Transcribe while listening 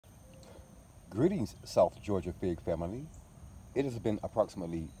Greetings, South Georgia fig family. It has been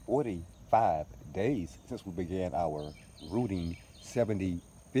approximately 45 days since we began our rooting 70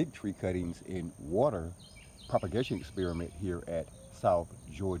 fig tree cuttings in water propagation experiment here at South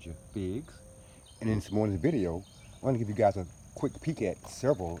Georgia Figs. And in this morning's video, I'm going to give you guys a quick peek at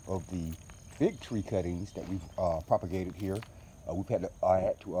several of the fig tree cuttings that we've propagated here. I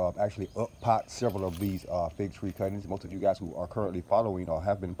had to actually up-pot several of these fig tree cuttings. Most of you guys who are currently following or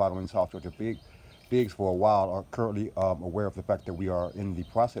have been following South Georgia Figs for a while are currently aware of the fact that we are in the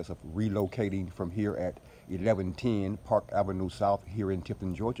process of relocating from here at 1110 Park Avenue South here in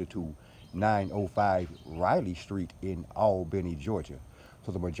Tifton, Georgia to 905 Riley Street in Albany, Georgia.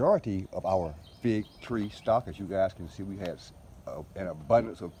 So the majority of our fig tree stock, as you guys can see, we have an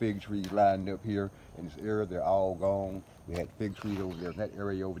abundance of fig trees lined up here in this area. They're all gone. We had fig trees over there in that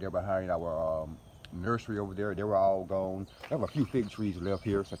area over there behind our nursery over there. They were all gone. We have a few fig trees left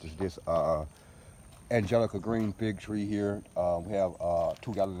here, such as this Angelica green fig tree here. We have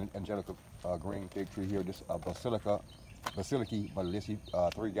 2 gallon Angelica green fig tree here. This Basilica Balissi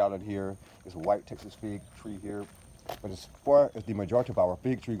 3 gallon here. This white Texas fig tree here. But as far as the majority of our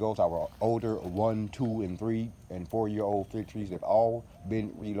fig tree goes, our older 1, 2, and 3 and 4-year-old fig trees, they've all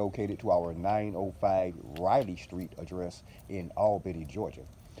been relocated to our 905 Riley Street address in Albany, Georgia.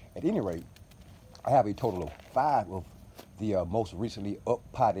 At any rate, I have a total of 5 of the most recently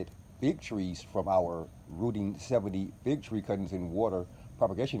up-potted fig trees from our rooting 70 fig tree cuttings in water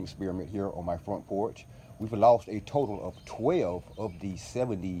propagation experiment here on my front porch. We've lost a total of 12 of the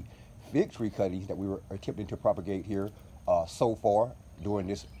 70 fig tree cuttings that we were attempting to propagate here so far during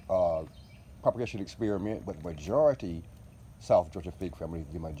this propagation experiment. But the majority, South Georgia fig family,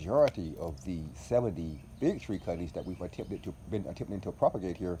 the majority of the 70 fig tree cuttings that we've been attempting to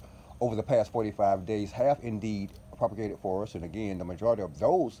propagate here over the past 45 days have indeed propagated for us. And again, the majority of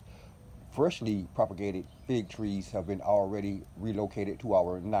those freshly propagated fig trees have been already relocated to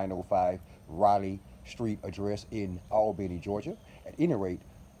our 905 Riley Street address in Albany, Georgia. At any rate,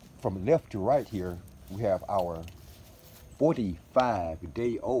 from left to right here, we have our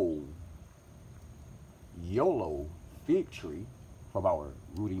 45-day-old YOLO fig tree from our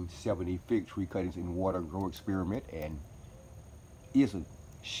rooting 70 fig tree cuttings in water grow experiment. And isn't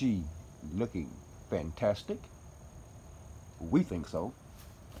she looking fantastic? We think so.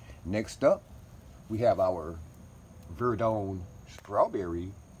 Next up, we have our Verdon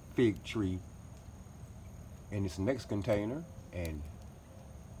strawberry fig tree in this next container, and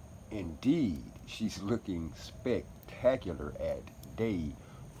indeed, she's looking spectacular at day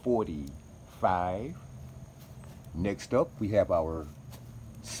 45. Next up, we have our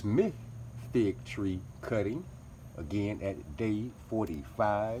Smith fig tree cutting, again at day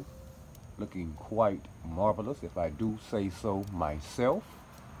 45, looking quite marvelous, if I do say so myself.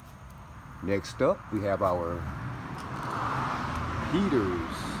 Next up, we have our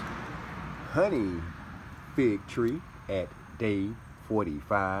Peters honey fig tree at day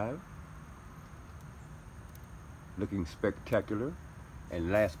 45, looking spectacular.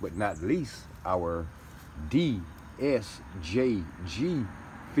 And last but not least, our DSJG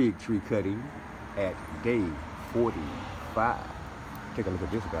fig tree cutting at day 45. Take a look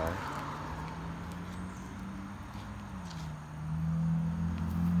at this, guys.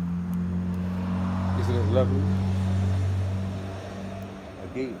 Isn't it lovely?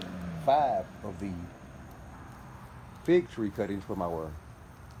 Again, 5 of the fig tree cuttings from our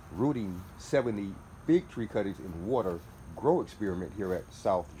rooting 70 fig tree cuttings in water grow experiment here at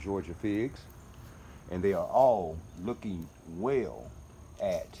South Georgia Figs. And they are all looking well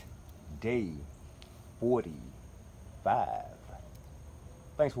at day 45.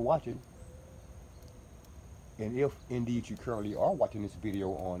 Thanks for watching. And if indeed you currently are watching this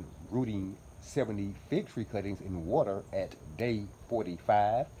video on rooting 70 fig tree cuttings in water at day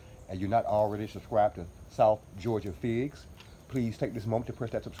 45, and you're not already subscribed to South Georgia Figs, please take this moment to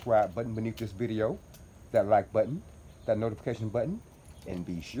press that subscribe button beneath this video, that like button, that notification button, and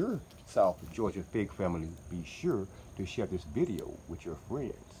be sure, South Georgia Fig family, be sure to share this video with your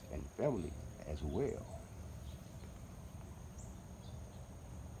friends and family as well.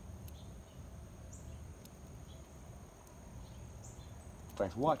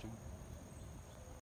 Thanks for watching.